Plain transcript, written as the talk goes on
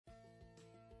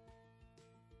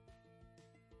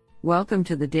Welcome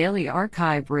to the Daily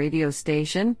Archive radio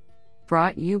station,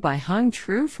 brought you by Hung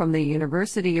Tru from the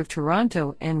University of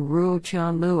Toronto and Ruo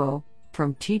Chan Luo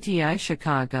from TTI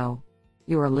Chicago.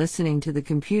 You are listening to the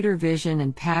Computer Vision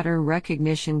and Pattern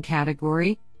Recognition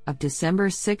category of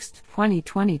December 6,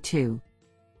 2022.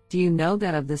 Do you know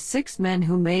that of the 6 men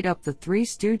who made up the Three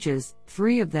Stooges,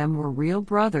 3 of them were real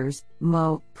brothers,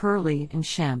 Moe, Curly, and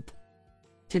Shemp?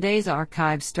 Today's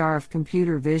archive star of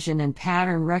computer vision and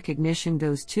pattern recognition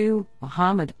goes to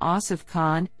Muhammad Asif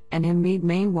Khan and Hamid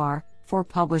Mainwar for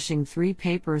publishing 3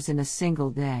 papers in a single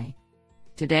day.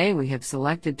 Today we have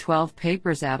selected 12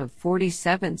 papers out of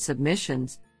 47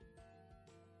 submissions.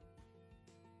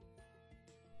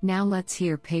 Now let's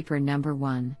hear paper number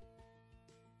 1.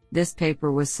 This paper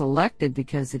was selected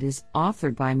because it is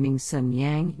authored by Ming-Sun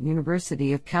Yang,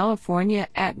 University of California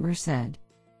at Merced,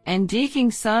 and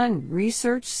Deking Sun,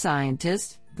 Research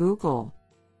Scientist, Google.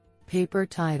 Paper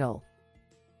title: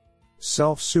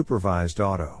 Self-Supervised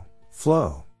Auto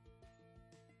Flow.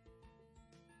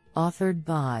 Authored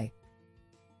by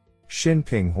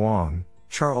Xinping Huang,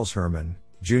 Charles Herman,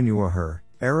 Junhua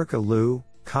He, Erica Liu,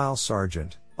 Kyle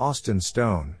Sargent, Austin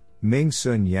Stone,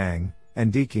 Ming-Sun Yang,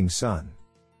 and Deking Sun.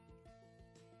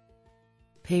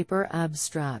 Paper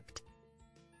abstract: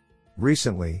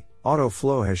 Recently,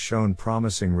 AutoFlow has shown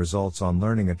promising results on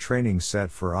learning a training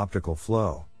set for optical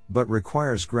flow, but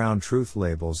requires ground truth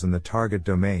labels in the target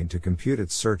domain to compute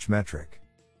its search metric.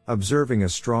 Observing a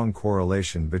strong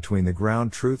correlation between the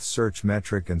ground truth search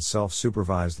metric and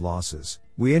self-supervised losses,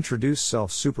 we introduced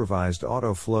self-supervised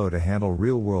AutoFlow to handle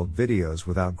real-world videos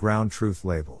without ground truth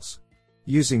labels.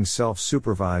 Using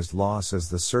self-supervised loss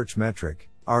as the search metric,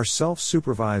 our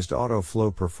self-supervised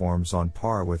AutoFlow performs on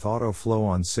par with AutoFlow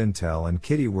on Sintel and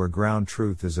Kitty where ground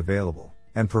truth is available,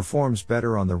 and performs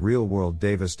better on the real-world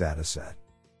Davis dataset.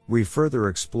 We further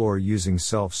explore using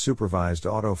self-supervised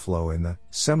AutoFlow in the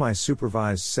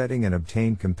semi-supervised setting and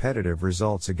obtain competitive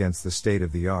results against the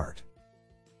state-of-the-art.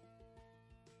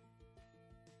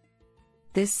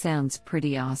 This sounds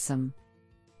pretty awesome.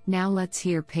 Now let's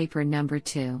hear paper number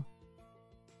 2.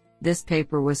 This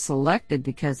paper was selected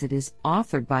because it is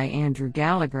authored by Andrew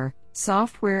Gallagher,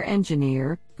 software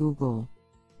engineer, Google,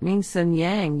 Ming-Sun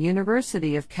Yang,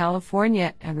 University of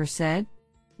California at Merced,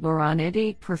 Laurent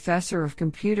Eddy, professor of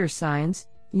computer science,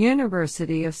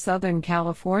 University of Southern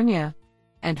California,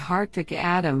 and Hartvik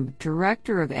Adam,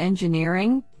 director of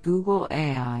engineering, Google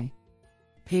AI.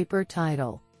 Paper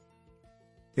title: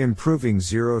 Improving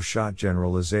Zero-Shot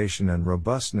Generalization and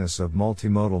Robustness of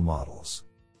Multimodal Models.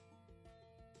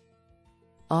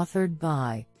 Authored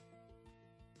by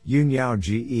Yunyao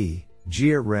Ge,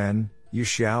 Jia Ren,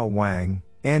 Yuxiao Wang,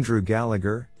 Andrew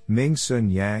Gallagher, Ming-Sun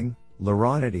Yang,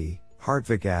 Laurent Eddy,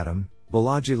 Hartvik Adam,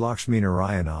 Balaji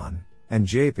Lakshminarayanan, and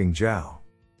Jieping Zhao.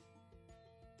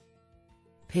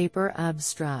 Paper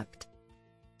abstract: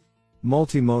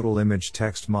 Multimodal image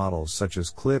text models such as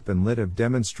CLIP and LIT have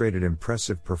demonstrated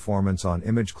impressive performance on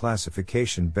image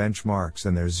classification benchmarks,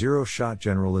 and their zero-shot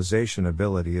generalization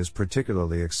ability is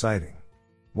particularly exciting.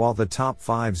 While the top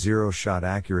 5 zero-shot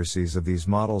accuracies of these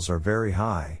models are very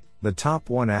high, the top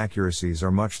 1 accuracies are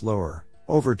much lower,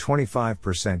 over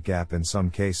 25% gap in some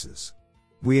cases.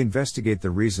 We investigate the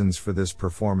reasons for this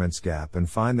performance gap and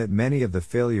find that many of the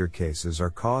failure cases are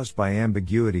caused by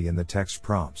ambiguity in the text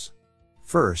prompts.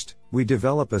 First, we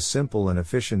develop a simple and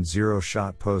efficient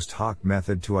zero-shot post-hoc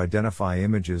method to identify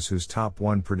images whose top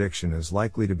 1 prediction is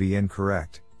likely to be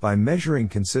incorrect, by measuring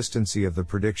consistency of the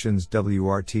predictions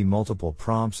WRT multiple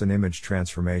prompts and image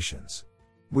transformations.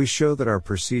 We show that our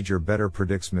procedure better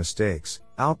predicts mistakes,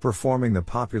 outperforming the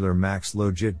popular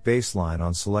Max-Logit baseline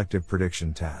on selective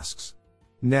prediction tasks.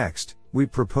 Next, we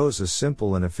propose a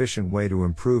simple and efficient way to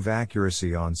improve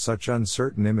accuracy on such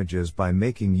uncertain images by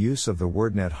making use of the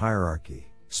WordNet hierarchy.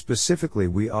 Specifically,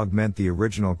 we augment the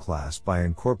original class by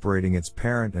incorporating its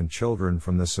parent and children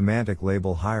from the semantic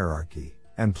label hierarchy,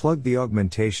 and plug the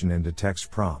augmentation into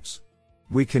text prompts.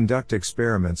 We conduct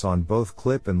experiments on both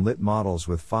CLIP and LIT models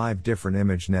with 5 different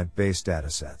ImageNet-based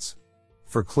datasets.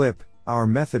 For CLIP, our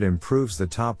method improves the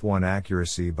top 1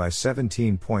 accuracy by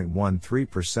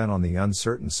 17.13% on the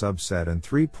uncertain subset and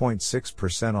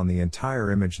 3.6% on the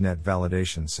entire ImageNet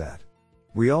validation set.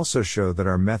 We also show that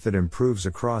our method improves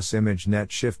across ImageNet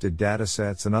shifted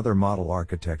datasets and other model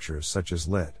architectures such as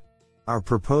LIT. Our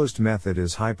proposed method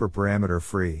is hyperparameter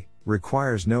free,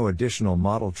 requires no additional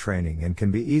model training, and can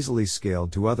be easily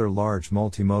scaled to other large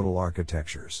multimodal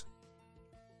architectures.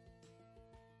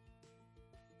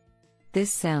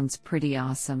 This sounds pretty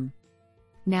awesome.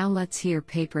 Now let's hear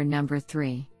paper number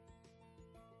 3.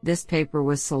 This paper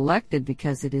was selected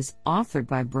because it is authored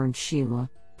by Bernd Schiele,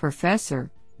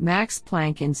 professor, Max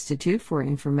Planck Institute for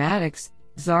Informatics,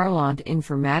 Saarland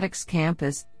Informatics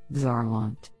Campus,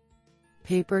 Saarland.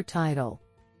 Paper title: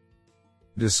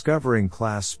 Discovering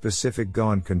Class-Specific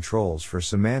GAN Controls for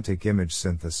Semantic Image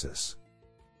Synthesis.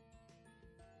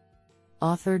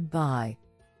 Authored by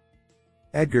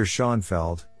Edgar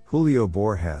Schoenfeld, Julio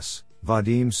Borges,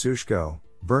 Vadim Sushko,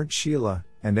 Bernd Sheila,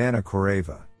 and Anna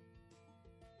Koreva.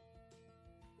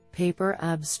 Paper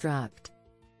abstract: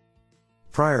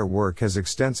 Prior work has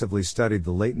extensively studied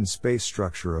the latent space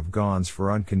structure of GANs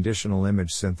for unconditional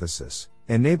image synthesis,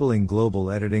 enabling global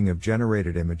editing of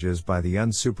generated images by the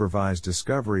unsupervised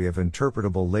discovery of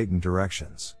interpretable latent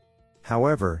directions.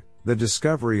 However, the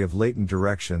discovery of latent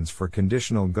directions for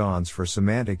conditional GANs for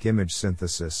semantic image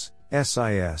synthesis,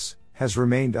 SIS, has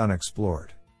remained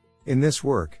unexplored. In this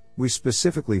work, we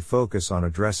specifically focus on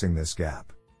addressing this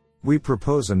gap. We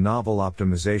propose a novel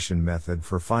optimization method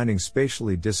for finding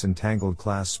spatially disentangled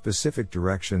class-specific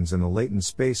directions in the latent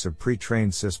space of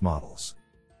pre-trained SIS models.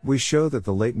 We show that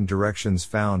the latent directions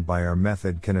found by our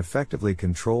method can effectively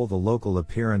control the local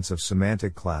appearance of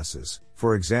semantic classes,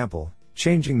 for example,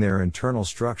 changing their internal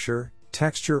structure,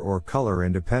 texture or color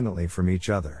independently from each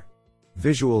other.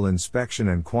 Visual inspection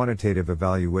and quantitative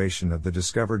evaluation of the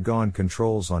discovered GAN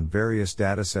controls on various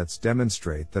datasets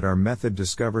demonstrate that our method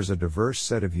discovers a diverse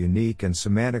set of unique and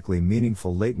semantically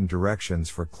meaningful latent directions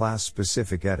for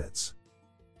class-specific edits.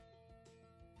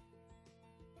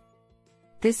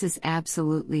 This is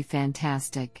absolutely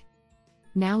fantastic.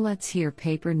 Now let's hear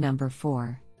paper number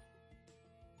 4.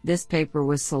 This paper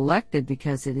was selected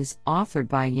because it is authored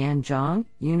by Yan Zhang,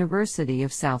 University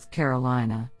of South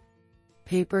Carolina.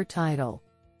 Paper title: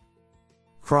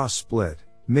 Cross-split,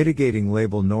 Mitigating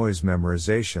Label Noise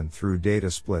Memorization Through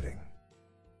Data Splitting.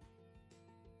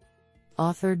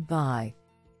 Authored by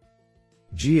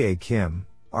G.A. Kim,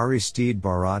 Aristide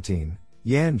Baratin,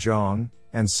 Yan Zhang,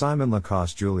 and Simon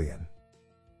Lacoste-Julien.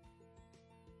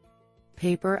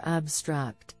 Paper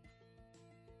abstract: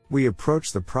 We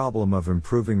approach the problem of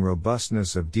improving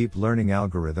robustness of deep learning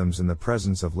algorithms in the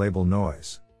presence of label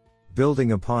noise.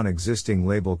 Building upon existing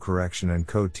label correction and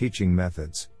co-teaching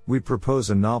methods, we propose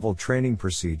a novel training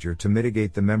procedure to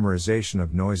mitigate the memorization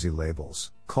of noisy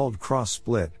labels, called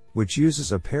cross-split, which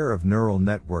uses a pair of neural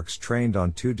networks trained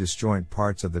on two disjoint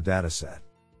parts of the dataset.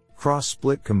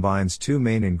 Cross-split combines two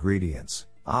main ingredients,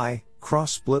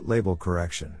 cross-split label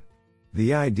correction.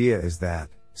 The idea is that,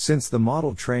 since the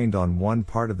model trained on one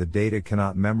part of the data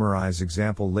cannot memorize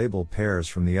example label pairs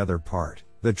from the other part,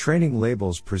 the training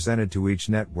labels presented to each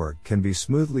network can be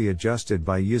smoothly adjusted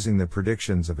by using the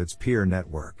predictions of its peer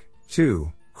network.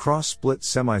 2. Cross-split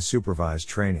semi-supervised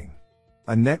training.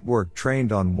 A network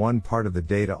trained on one part of the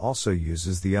data also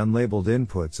uses the unlabeled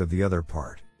inputs of the other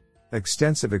part.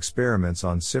 Extensive experiments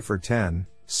on CIFAR-10,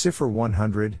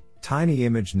 CIFAR-100,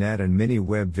 TinyImageNet and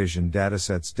Mini-WebVision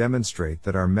datasets demonstrate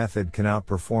that our method can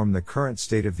outperform the current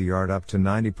state-of-the-art up to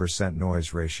 90%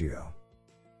 noise ratio.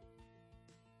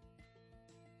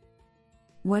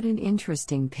 What an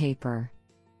interesting paper.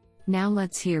 Now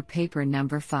let's hear paper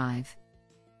number 5.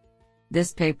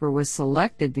 This paper was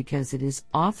selected because it is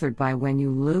authored by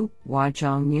Wenyu Liu,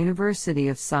 Huazhong University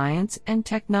of Science and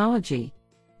Technology.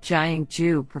 Jiang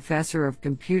Zhu, Professor of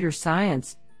Computer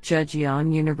Science,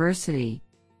 Zhejiang University.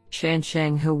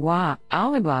 Shansheng Hua,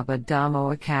 Alibaba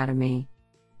Damo Academy.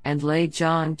 And Lei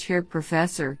Zhang, Chair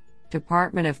Professor,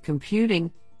 Department of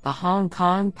Computing, the Hong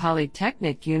Kong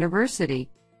Polytechnic University.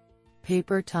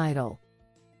 Paper title: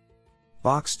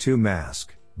 Box2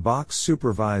 Mask, Box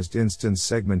Supervised Instance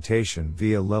Segmentation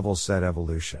via Level Set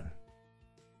Evolution.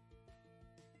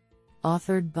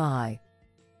 Authored by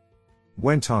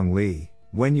Wentong Li,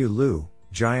 Wenyu Liu,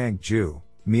 Jiang Zhu,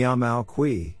 Miamao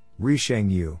Cui, Risheng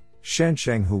Yu,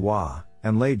 Shensheng Hua,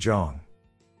 and Lei Zhang.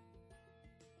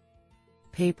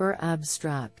 Paper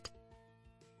abstract: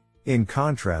 In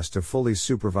contrast to fully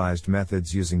supervised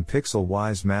methods using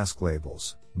pixel-wise mask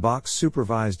labels,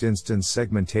 box-supervised instance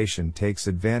segmentation takes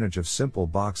advantage of simple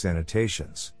box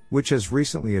annotations, which has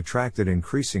recently attracted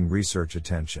increasing research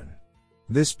attention.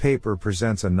 This paper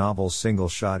presents a novel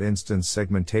single-shot instance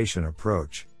segmentation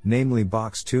approach, namely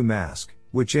Box2 Mask,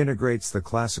 which integrates the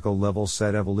classical level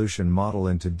set evolution model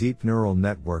into deep neural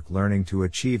network learning to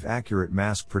achieve accurate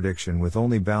mask prediction with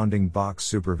only bounding box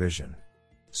supervision.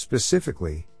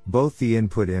 Specifically, both the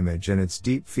input image and its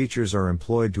deep features are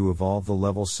employed to evolve the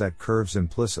level set curves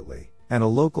implicitly, and a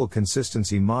local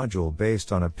consistency module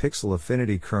based on a pixel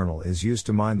affinity kernel is used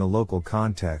to mine the local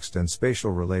context and spatial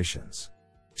relations.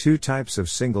 Two types of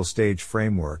single-stage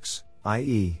frameworks,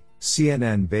 i.e.,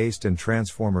 CNN-based and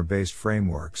transformer-based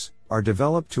frameworks, are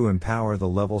developed to empower the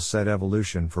level set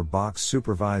evolution for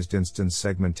box-supervised instance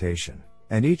segmentation,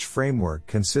 and each framework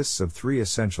consists of three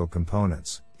essential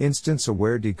components: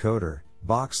 instance-aware decoder,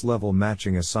 box-level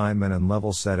matching assignment, and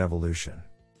level-set evolution.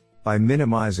 By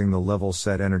minimizing the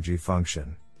level-set energy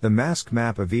function, the mask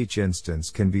map of each instance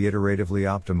can be iteratively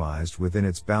optimized within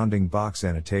its bounding box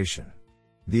annotation.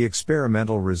 The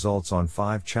experimental results on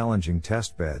 5 challenging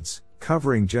testbeds,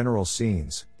 covering general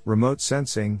scenes, remote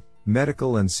sensing,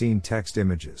 medical and scene text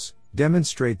images,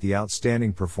 demonstrate the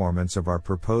outstanding performance of our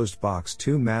proposed Box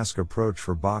 2 mask approach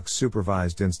for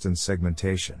box-supervised instance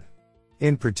segmentation.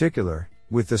 In particular,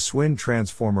 with the SWIN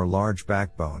transformer large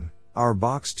backbone, our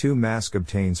Box 2 mask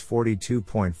obtains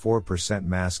 42.4%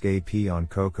 mask AP on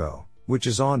COCO, which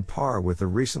is on par with the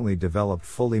recently developed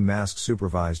fully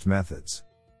mask-supervised methods.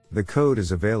 The code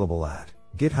is available at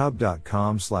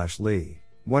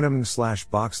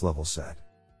github.com/lee1m/boxlevelset.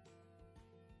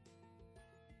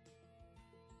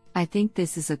 I think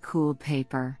this is a cool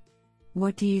paper.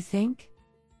 What do you think?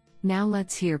 Now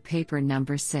let's hear paper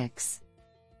number 6.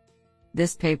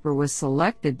 This paper was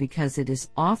selected because it is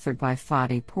authored by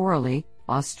Fadi Porley,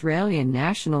 Australian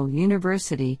National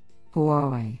University,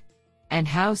 Hawaii, and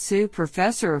Hao Su,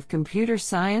 Professor of Computer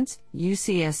Science,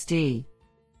 UCSD.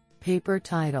 Paper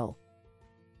title: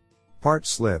 Part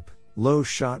Slip,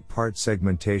 Low-Shot Part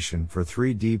Segmentation for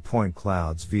 3D Point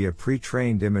Clouds via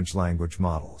Pre-trained Image Language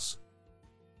Models.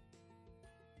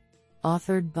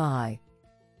 Authored by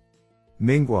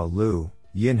Minghua Liu,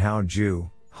 Yinhao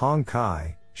Zhu, Hong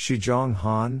Kai, Shizhong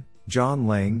Han, John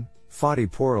Ling, Fadi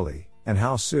Porley, and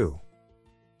Hao Su.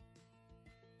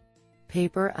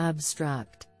 Paper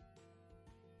abstract: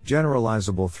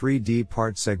 Generalizable 3D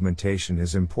part segmentation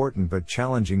is important but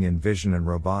challenging in vision and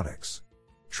robotics.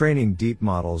 Training deep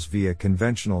models via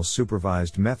conventional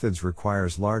supervised methods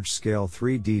requires large-scale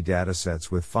 3D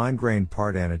datasets with fine-grained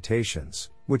part annotations,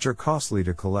 which are costly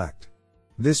to collect.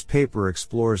 This paper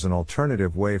explores an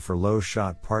alternative way for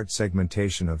low-shot part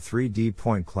segmentation of 3D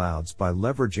point clouds by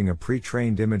leveraging a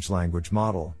pre-trained image language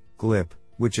model, GLIP,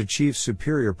 which achieves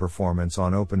superior performance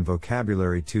on open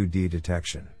vocabulary 2D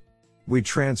detection. We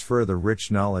transfer the rich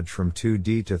knowledge from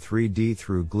 2D to 3D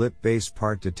through GLIP-based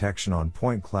part detection on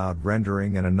point cloud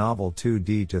rendering and a novel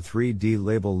 2D to 3D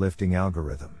label lifting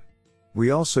algorithm.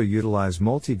 We also utilize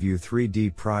multi-view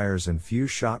 3D priors and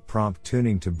few-shot prompt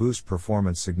tuning to boost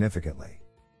performance significantly.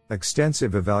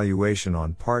 Extensive evaluation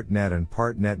on PartNet and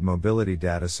PartNet mobility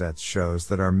datasets shows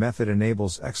that our method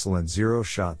enables excellent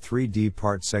zero-shot 3D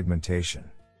part segmentation.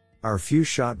 Our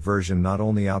few-shot version not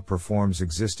only outperforms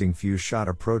existing few-shot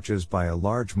approaches by a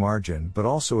large margin but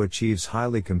also achieves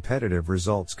highly competitive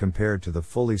results compared to the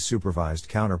fully supervised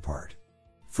counterpart.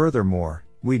 Furthermore,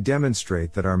 we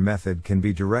demonstrate that our method can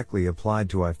be directly applied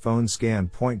to iPhone scan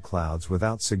point clouds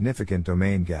without significant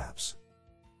domain gaps.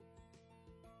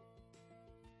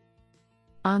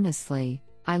 Honestly,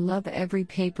 I love every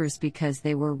papers because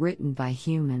they were written by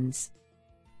humans.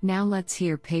 Now let's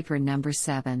hear paper number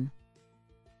 7.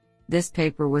 This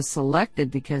paper was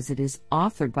selected because it is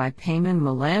authored by Payman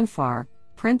Malanfar,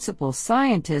 Principal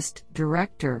Scientist,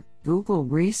 Director, Google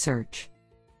Research.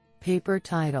 Paper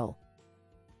title: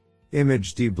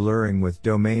 Image deblurring with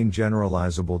domain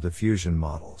generalizable diffusion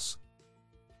models.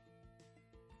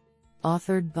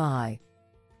 Authored by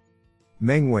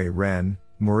Mengwei Ren,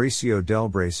 Mauricio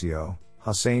Delbracio,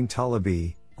 Hossein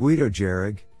Talibi, Guido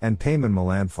Jarig, and Payman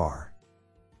Malanfar.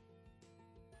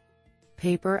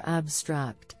 Paper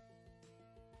abstract: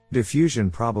 Diffusion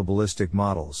probabilistic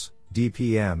models,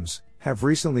 DPMs, have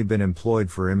recently been employed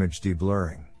for image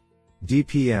deblurring.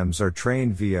 DPMs are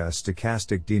trained via a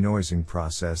stochastic denoising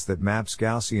process that maps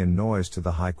Gaussian noise to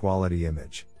the high-quality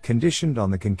image, conditioned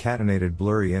on the concatenated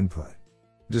blurry input.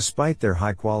 Despite their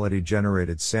high-quality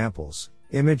generated samples,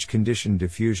 image-conditioned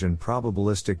diffusion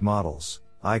probabilistic models,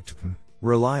 ICTPM,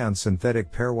 rely on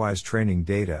synthetic pairwise training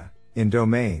data, in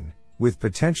domain, with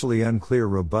potentially unclear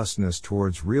robustness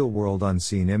towards real-world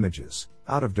unseen images,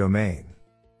 out of domain.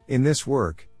 In this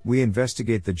work, we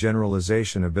investigate the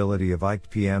generalization ability of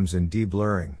ICTPMs in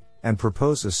deblurring, and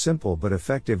propose a simple but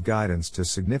effective guidance to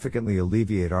significantly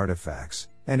alleviate artifacts,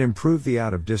 and improve the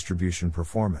out-of-distribution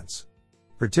performance.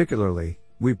 Particularly,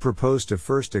 we propose to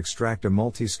first extract a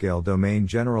multiscale domain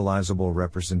generalizable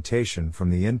representation from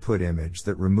the input image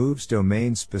that removes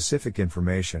domain-specific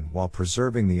information while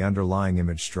preserving the underlying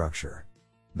image structure.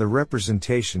 The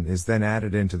representation is then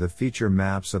added into the feature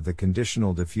maps of the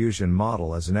conditional diffusion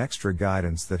model as an extra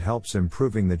guidance that helps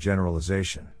improving the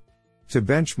generalization. To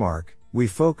benchmark, we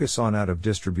focus on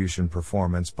out-of-distribution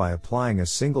performance by applying a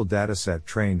single dataset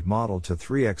trained model to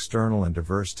 3 external and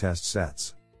diverse test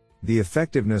sets. The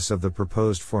effectiveness of the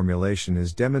proposed formulation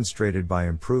is demonstrated by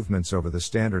improvements over the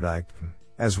standard ICTPM,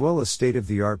 as well as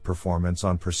state-of-the-art performance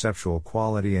on perceptual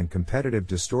quality and competitive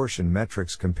distortion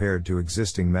metrics compared to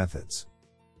existing methods.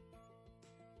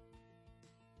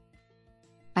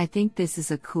 I think this is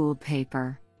a cool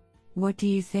paper. What do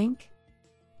you think?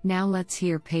 Now let's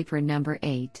hear paper number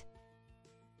 8.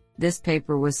 This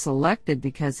paper was selected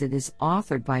because it is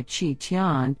authored by Qi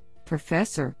Tian,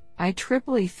 Professor,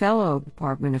 IEEE Fellow,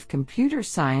 Department of Computer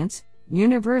Science,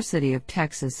 University of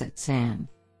Texas at San,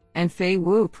 and Fei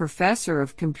Wu, Professor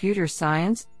of Computer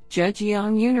Science,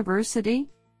 Zhejiang University.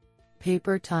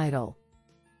 Paper title: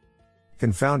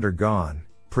 Confounder Gone,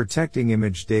 Protecting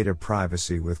Image Data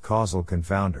Privacy with Causal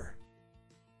Confounder.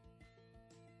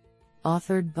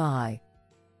 Authored by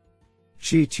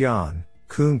Qi Tian,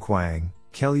 Kun Kuang,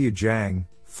 Kelyu Zhang,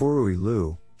 Furui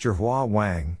Liu, Zhihua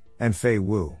Wang, and Fei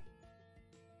Wu.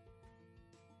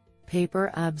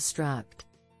 Paper abstract: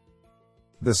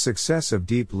 The success of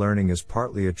deep learning is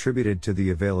partly attributed to the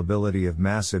availability of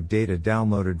massive data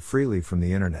downloaded freely from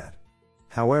the internet.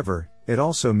 However, it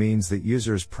also means that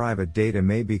users' private data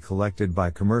may be collected by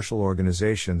commercial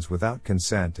organizations without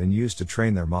consent and used to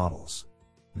train their models.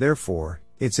 Therefore,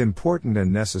 it's important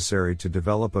and necessary to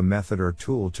develop a method or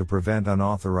tool to prevent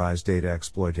unauthorized data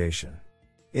exploitation.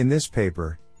 In this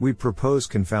paper, we propose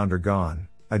Confounder Gone,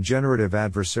 a generative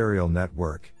adversarial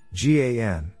network,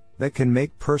 GAN, that can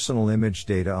make personal image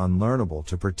data unlearnable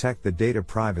to protect the data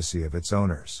privacy of its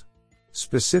owners.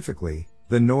 Specifically,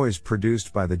 the noise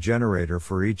produced by the generator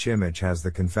for each image has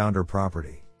the confounder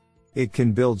property. It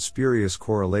can build spurious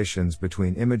correlations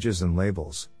between images and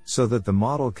labels, so that the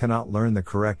model cannot learn the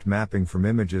correct mapping from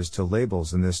images to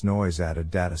labels in this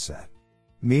noise-added dataset.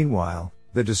 Meanwhile,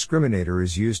 the discriminator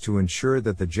is used to ensure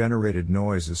that the generated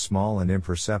noise is small and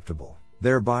imperceptible,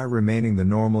 thereby remaining the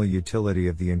normal utility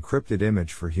of the encrypted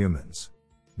image for humans.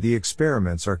 The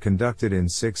experiments are conducted in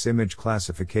 6 image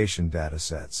classification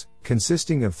datasets,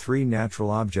 consisting of 3 natural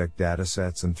object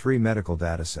datasets and 3 medical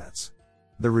datasets.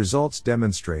 The results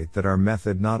demonstrate that our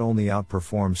method not only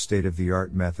outperforms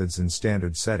state-of-the-art methods in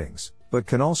standard settings, but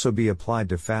can also be applied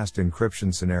to fast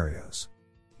encryption scenarios.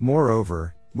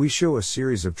 Moreover, we show a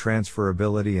series of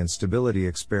transferability and stability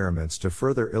experiments to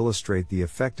further illustrate the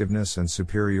effectiveness and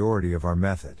superiority of our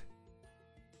method.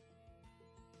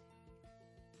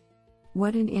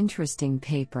 What an interesting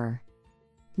paper.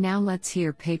 Now let's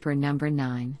hear paper number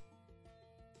 9.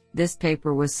 This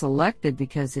paper was selected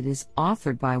because it is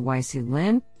authored by Weisi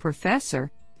Lin, Professor,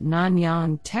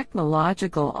 Nanyang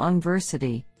Technological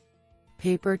University.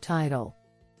 Paper title: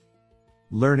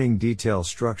 Learning Detail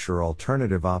Structure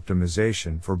Alternative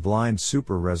Optimization for Blind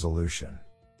Super Resolution.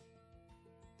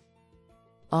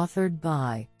 Authored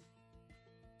by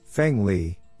Feng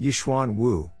Li, Yixuan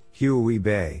Wu, Huey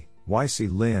Bei,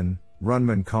 Weisi Lin,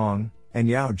 Runman Kong, and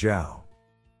Yao Zhao.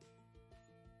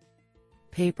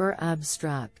 Paper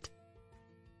abstract: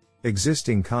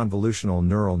 Existing convolutional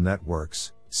neural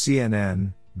networks,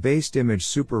 CNN, based image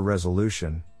super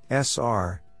resolution,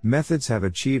 SR, methods have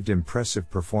achieved impressive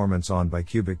performance on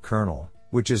bicubic kernel,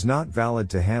 which is not valid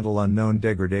to handle unknown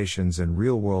degradations in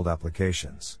real-world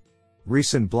applications.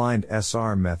 Recent blind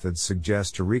SR methods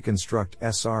suggest to reconstruct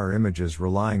SR images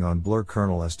relying on blur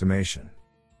kernel estimation.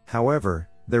 However,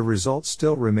 their results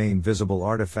still remain visible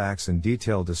artifacts and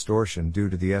detail distortion due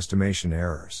to the estimation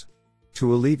errors.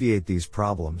 To alleviate these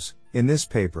problems, in this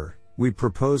paper, we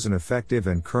propose an effective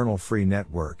and kernel-free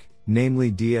network,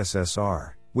 namely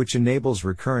DSSR, which enables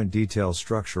recurrent detail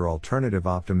structure alternative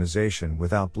optimization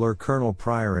without blur kernel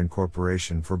prior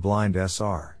incorporation for blind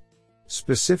SR.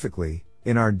 Specifically,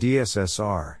 in our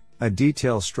DSSR, a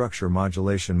detail structure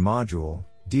modulation module,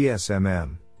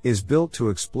 DSMM, is built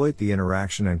to exploit the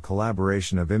interaction and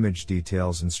collaboration of image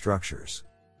details and structures.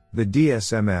 The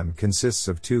DSMM consists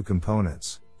of 2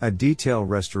 components, a detail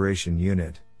restoration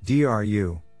unit,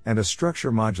 DRU, and a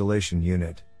structure modulation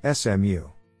unit, SMU.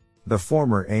 The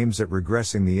former aims at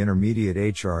regressing the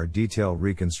intermediate HR detail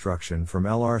reconstruction from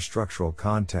LR structural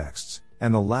contexts,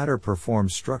 and the latter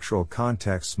performs structural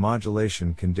contexts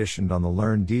modulation conditioned on the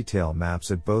learned detail maps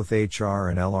at both HR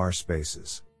and LR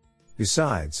spaces.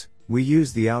 Besides, we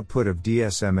use the output of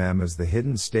DSMM as the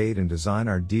hidden state and design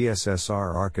our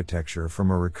DSSR architecture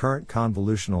from a recurrent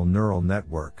convolutional neural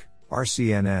network,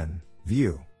 RCNN,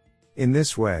 view. In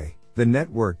this way, the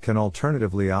network can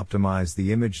alternatively optimize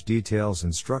the image details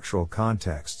and structural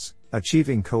contexts,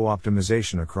 achieving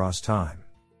co-optimization across time.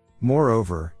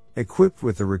 Moreover, equipped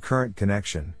with the recurrent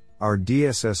connection, our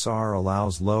DSSR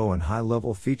allows low and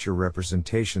high-level feature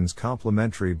representations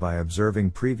complementary by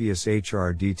observing previous HR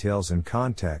details and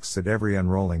contexts at every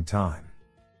unrolling time.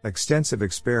 Extensive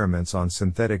experiments on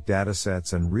synthetic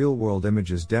datasets and real-world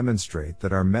images demonstrate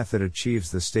that our method achieves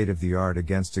the state-of-the-art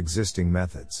against existing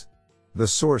methods. The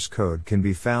source code can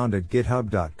be found at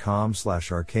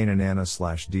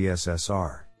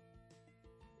github.com/arcananana/dssr.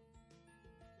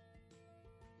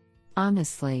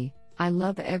 Honestly, I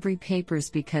love every papers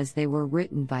because they were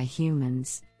written by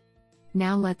humans.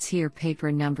 Now let's hear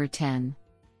paper number 10.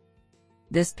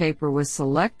 This paper was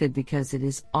selected because it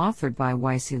is authored by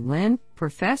Weisi Lin,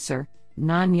 Professor,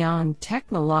 Nanyang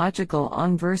Technological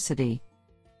University.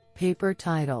 Paper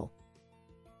title: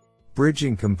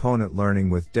 Bridging Component Learning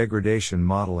with Degradation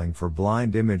Modeling for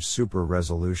Blind Image Super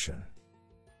Resolution.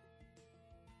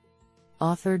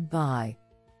 Authored by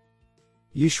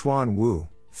Yixuan Wu,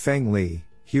 Feng Li,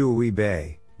 Huey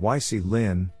Bei, Weisi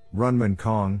Lin, Runman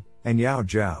Kong, and Yao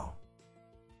Zhao.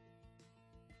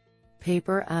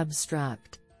 Paper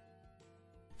abstract: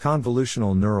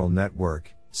 Convolutional Neural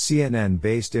Network,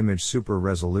 CNN-based Image Super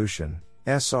Resolution,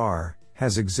 SR,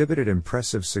 has exhibited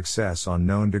impressive success on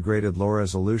known degraded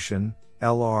low-resolution,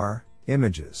 LR,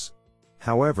 images.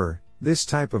 However, this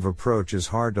type of approach is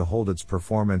hard to hold its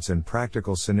performance in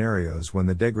practical scenarios when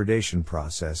the degradation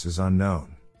process is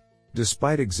unknown.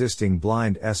 Despite existing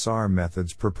blind SR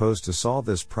methods proposed to solve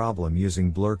this problem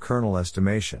using blur kernel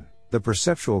estimation, the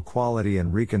perceptual quality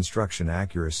and reconstruction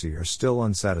accuracy are still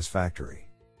unsatisfactory.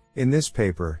 In this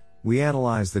paper, we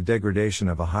analyze the degradation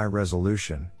of a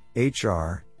high-resolution,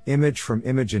 HR, image from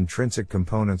image intrinsic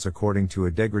components according to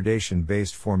a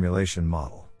degradation-based formulation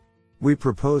model. We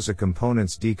propose a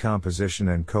components decomposition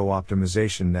and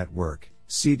co-optimization network,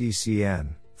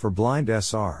 CDCN, for blind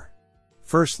SR.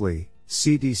 Firstly,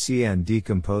 CDCN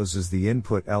decomposes the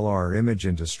input LR image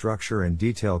into structure and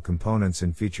detail components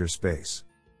in feature space.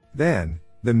 Then,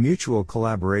 the mutual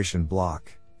collaboration block,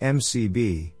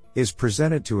 MCB, is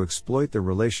presented to exploit the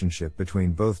relationship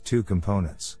between both two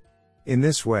components. In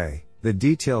this way, the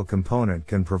detail component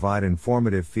can provide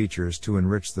informative features to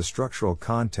enrich the structural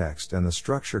context, and the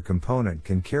structure component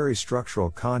can carry structural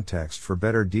context for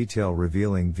better detail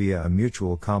revealing via a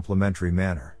mutual complementary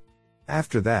manner.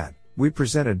 After that, we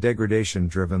present a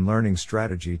degradation-driven learning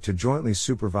strategy to jointly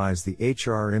supervise the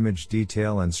HR image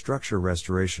detail and structure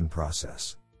restoration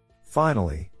process.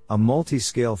 Finally, a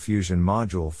multi-scale fusion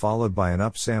module followed by an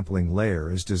upsampling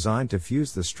layer is designed to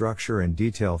fuse the structure and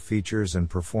detail features and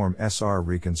perform SR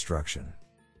reconstruction.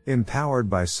 Empowered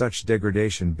by such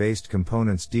degradation-based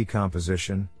components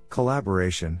decomposition,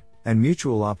 collaboration, and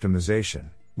mutual optimization,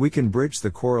 we can bridge the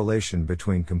correlation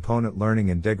between component learning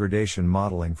and degradation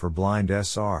modeling for blind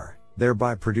SR,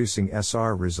 thereby producing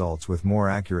SR results with more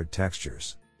accurate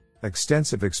textures.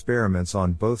 Extensive experiments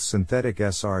on both synthetic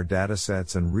SR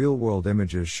datasets and real-world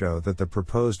images show that the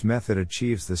proposed method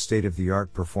achieves the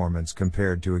state-of-the-art performance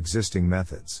compared to existing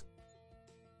methods.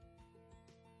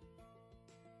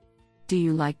 Do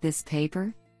you like this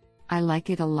paper? I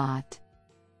like it a lot.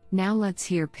 Now let's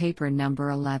hear paper number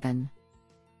 11.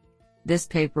 This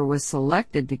paper was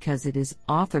selected because it is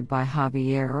authored by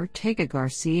Javier Ortega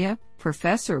Garcia,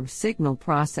 Professor of Signal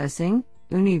Processing,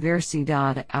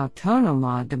 Universidad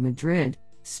Autónoma de Madrid,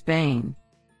 Spain,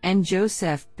 and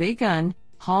Joseph Bigun,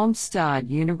 Halmstad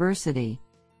University.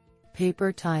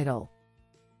 Paper title: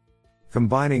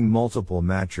 Combining Multiple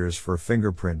Matchers for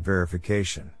Fingerprint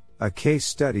Verification, a Case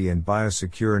Study in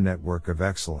Biosecure Network of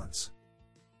Excellence.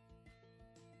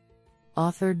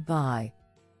 Authored by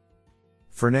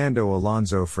Fernando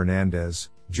Alonso Fernandez,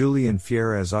 Julian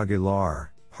Fierez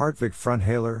Aguilar, Hartwig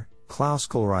Frunhaler, Klaus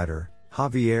Kohlreiter,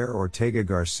 Javier Ortega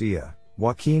Garcia,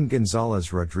 Joaquin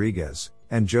Gonzalez Rodriguez,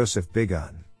 and Joseph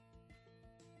Bigun.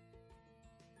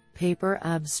 Paper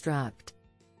abstract: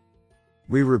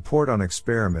 We report on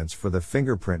experiments for the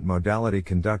fingerprint modality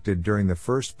conducted during the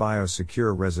first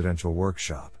Biosecure residential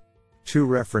workshop. 2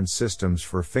 reference systems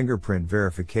for fingerprint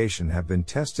verification have been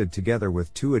tested together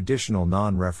with 2 additional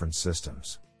non-reference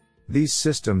systems. These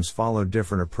systems follow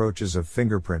different approaches of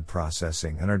fingerprint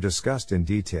processing and are discussed in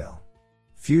detail.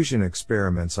 Fusion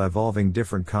experiments involving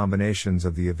different combinations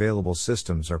of the available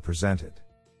systems are presented.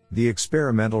 The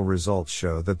experimental results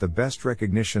show that the best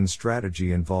recognition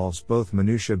strategy involves both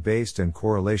minutia-based and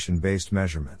correlation-based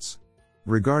measurements.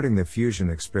 Regarding the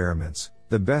fusion experiments,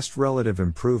 the best relative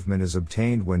improvement is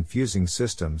obtained when fusing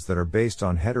systems that are based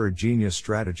on heterogeneous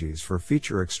strategies for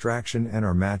feature extraction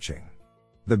and/or matching.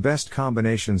 The best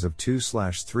combinations of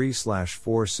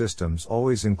 2/3/4 systems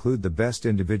always include the best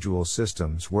individual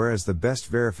systems, whereas the best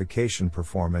verification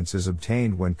performance is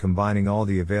obtained when combining all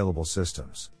the available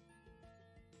systems.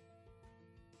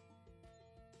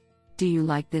 Do you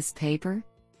like this paper?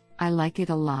 I like it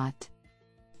a lot.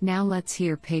 Now let's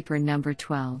hear paper number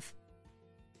 12.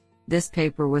 This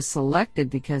paper was selected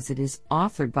because it is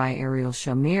authored by Ariel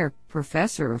Shamir,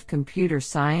 Professor of Computer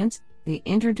Science, the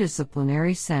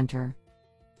Interdisciplinary Center.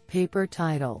 Paper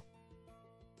title: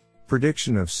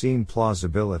 Prediction of Scene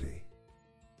Plausibility.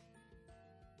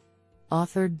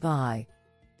 Authored by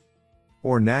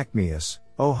Or Nachmius,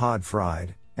 Ohad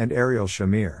Fried, and Ariel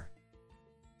Shamir.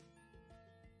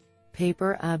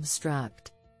 Paper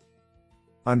abstract: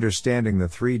 Understanding the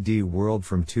 3D world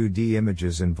from 2D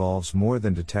images involves more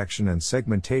than detection and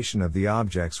segmentation of the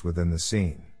objects within the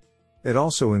scene. It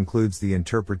also includes the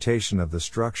interpretation of the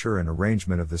structure and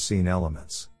arrangement of the scene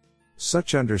elements.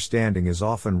 Such understanding is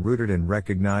often rooted in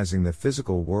recognizing the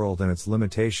physical world and its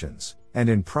limitations, and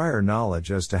in prior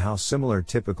knowledge as to how similar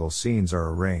typical scenes are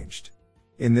arranged.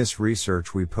 In this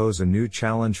research, we pose a new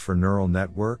challenge for neural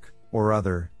network, or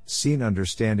other, scene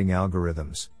understanding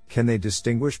algorithms. Can they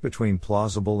distinguish between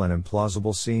plausible and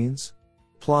implausible scenes?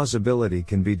 Plausibility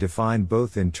can be defined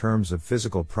both in terms of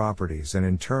physical properties and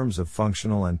in terms of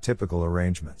functional and typical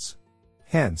arrangements.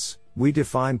 Hence, we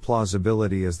define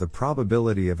plausibility as the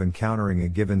probability of encountering a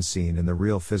given scene in the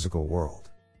real physical world.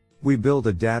 We build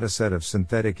a dataset of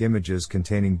synthetic images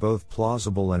containing both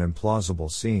plausible and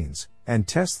implausible scenes, and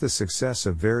test the success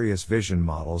of various vision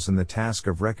models in the task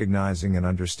of recognizing and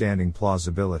understanding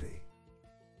plausibility.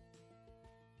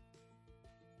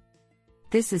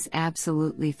 This is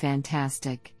absolutely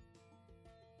fantastic.